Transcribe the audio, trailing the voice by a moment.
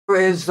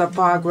Is the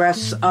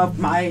progress of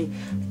my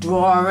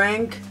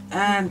drawing,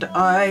 and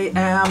I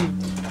am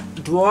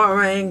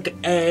drawing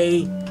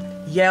a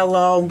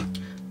yellow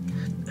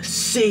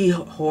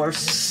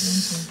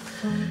seahorse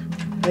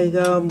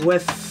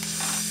with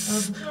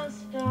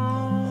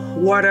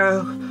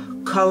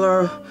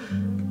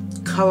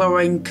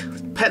coloring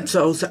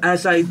pencils,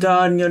 as I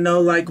done,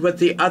 like with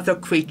the other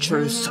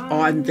creatures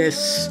on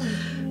this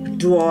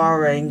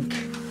drawing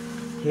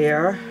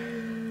here.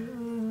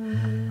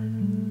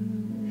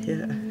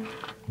 Yeah.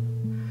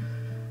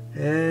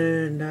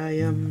 And I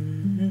am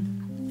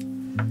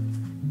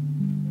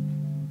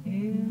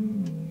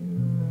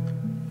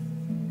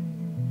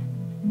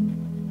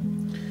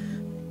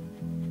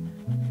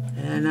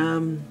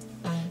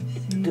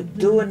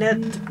doing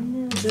it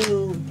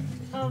to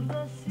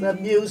the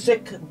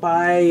music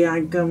by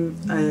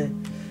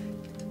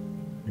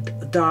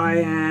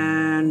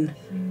Diane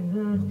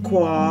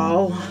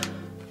Quall,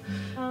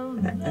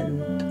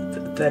 and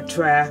the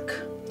track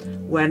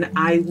When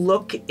I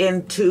Look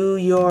Into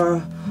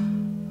Your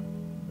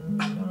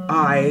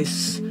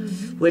Eyes,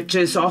 which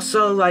is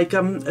also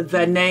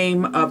the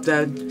name of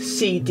the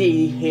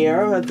CD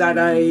here that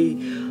I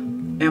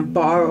am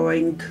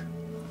borrowing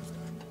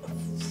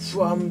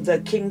from the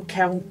King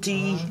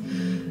County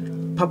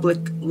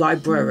Public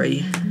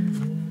Library.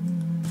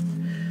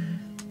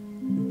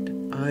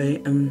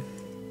 I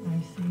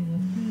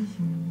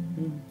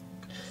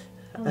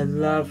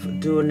love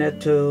doing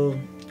it to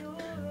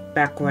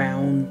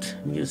background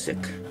music.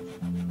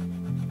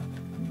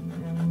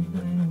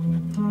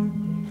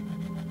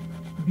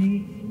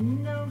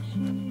 No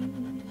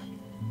cheese,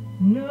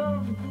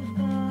 no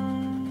goodbye.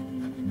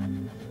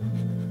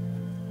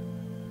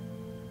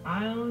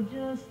 I'll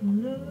just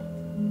look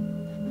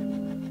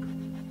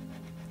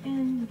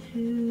into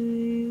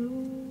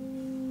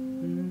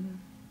your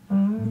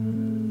eyes.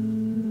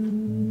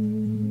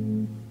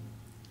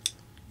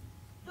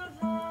 Those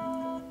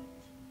eyes,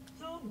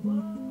 so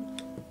warm,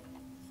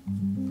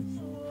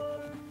 so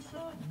warm,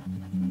 so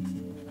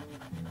deep.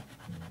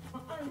 I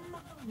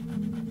know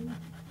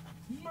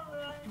you're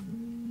right.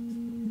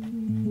 Yeah,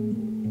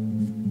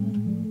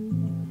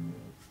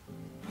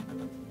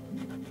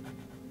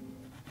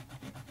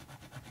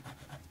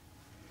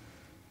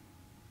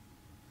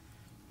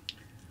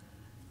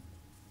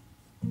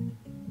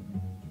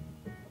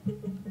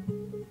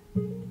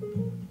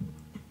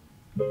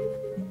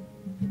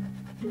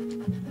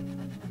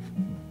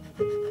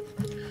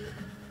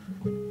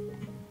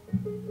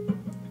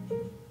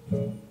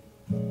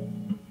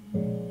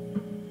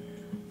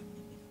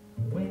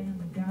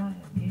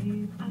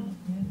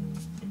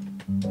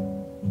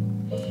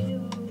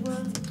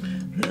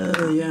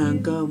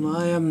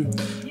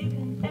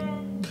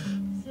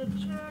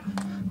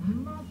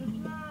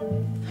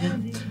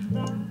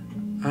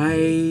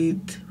 I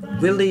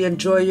really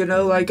enjoy,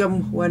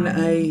 when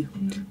I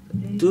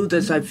do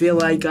this, I feel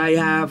like I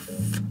have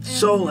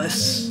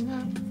solace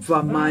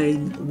from my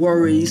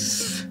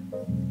worries,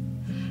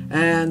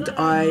 and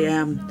I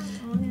am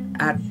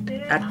at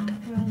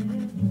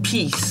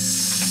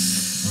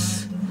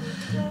peace.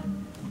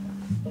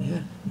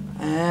 Yeah.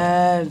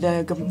 And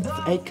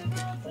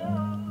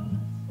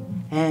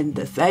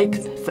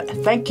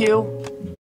thank you.